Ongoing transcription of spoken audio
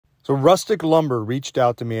So Rustic Lumber reached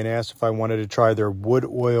out to me and asked if I wanted to try their wood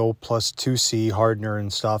oil plus 2C hardener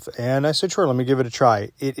and stuff. And I said, sure, let me give it a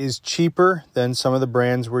try. It is cheaper than some of the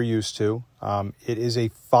brands we're used to. It is a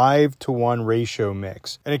 5-to-1 ratio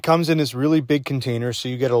mix. And it comes in this really big container, so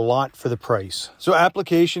you get a lot for the price. So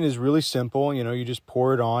application is really simple. You know, you just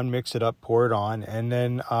pour it on, mix it up, pour it on. And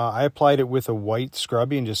then I applied it with a white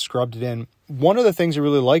scrubby and just scrubbed it in. One of the things I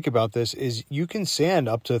really like about this is you can sand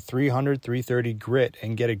up to 300, 330 grit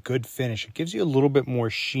and get a good finish. It gives you a little bit more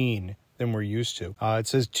sheen than we're used to. It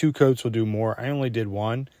says 2 coats will do more. I only did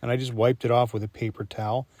 1, and I just wiped it off with a paper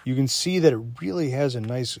towel. You can see that it really has a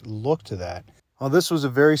nice look to that. Well, this was a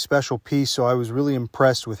very special piece, so I was really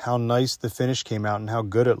impressed with how nice the finish came out and how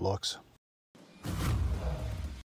good it looks.